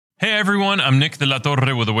Hey everyone, I'm Nick de la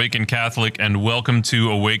Torre with Awaken Catholic, and welcome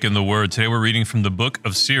to Awaken the Word. Today we're reading from the book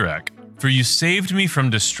of Sirach. For you saved me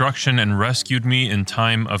from destruction and rescued me in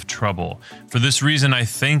time of trouble. For this reason I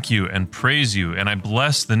thank you and praise you, and I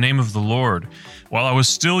bless the name of the Lord. While I was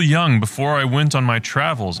still young, before I went on my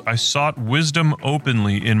travels, I sought wisdom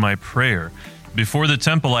openly in my prayer. Before the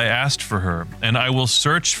temple I asked for her, and I will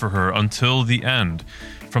search for her until the end.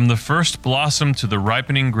 From the first blossom to the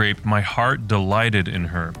ripening grape, my heart delighted in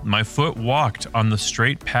her. My foot walked on the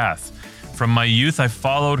straight path. From my youth I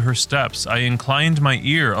followed her steps. I inclined my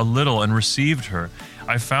ear a little and received her.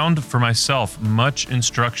 I found for myself much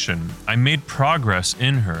instruction. I made progress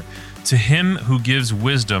in her. To him who gives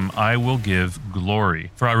wisdom I will give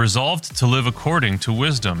glory. For I resolved to live according to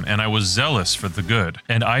wisdom, and I was zealous for the good,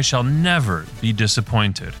 and I shall never be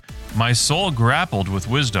disappointed. My soul grappled with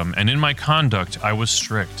wisdom, and in my conduct I was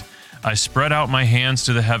strict. I spread out my hands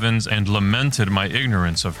to the heavens and lamented my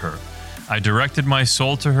ignorance of her. I directed my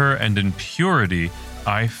soul to her, and in purity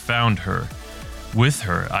I found her. With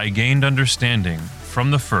her I gained understanding from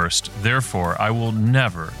the first, therefore I will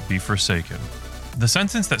never be forsaken. The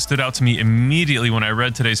sentence that stood out to me immediately when I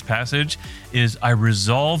read today's passage is, I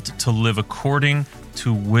resolved to live according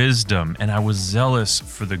to wisdom, and I was zealous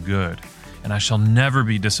for the good, and I shall never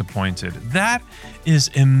be disappointed. That is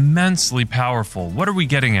immensely powerful. What are we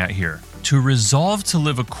getting at here? To resolve to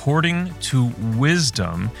live according to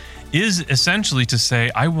wisdom is essentially to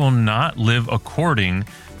say, I will not live according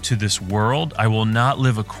to this world. I will not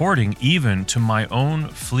live according even to my own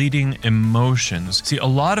fleeting emotions. See, a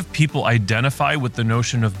lot of people identify with the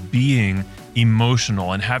notion of being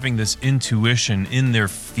emotional and having this intuition in their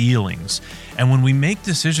feelings. And when we make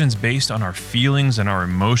decisions based on our feelings and our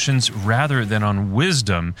emotions rather than on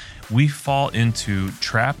wisdom, we fall into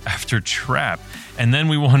trap after trap. And then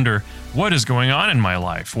we wonder, what is going on in my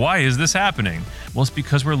life? Why is this happening? Well, it's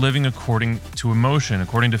because we're living according to emotion,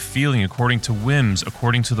 according to feeling, according to whims,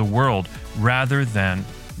 according to the world, rather than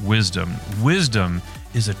wisdom. Wisdom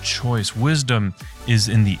is a choice. Wisdom is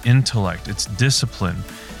in the intellect. It's discipline.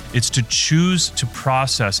 It's to choose to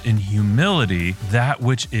process in humility that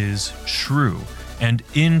which is true, and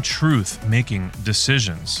in truth making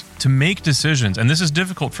decisions. To make decisions, and this is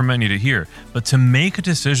difficult for many to hear, but to make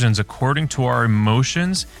decisions according to our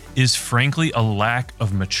emotions is frankly a lack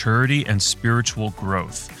of maturity and spiritual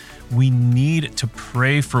growth. We need to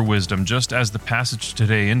pray for wisdom, just as the passage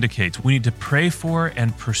today indicates. We need to pray for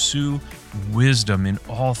and pursue wisdom in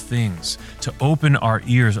all things, to open our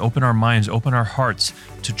ears, open our minds, open our hearts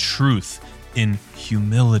to truth in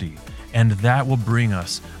humility. And that will bring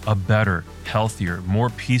us a better, healthier, more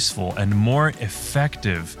peaceful, and more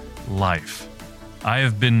effective life. I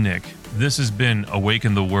have been Nick. This has been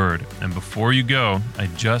Awaken the Word. And before you go, I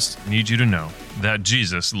just need you to know that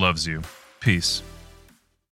Jesus loves you. Peace.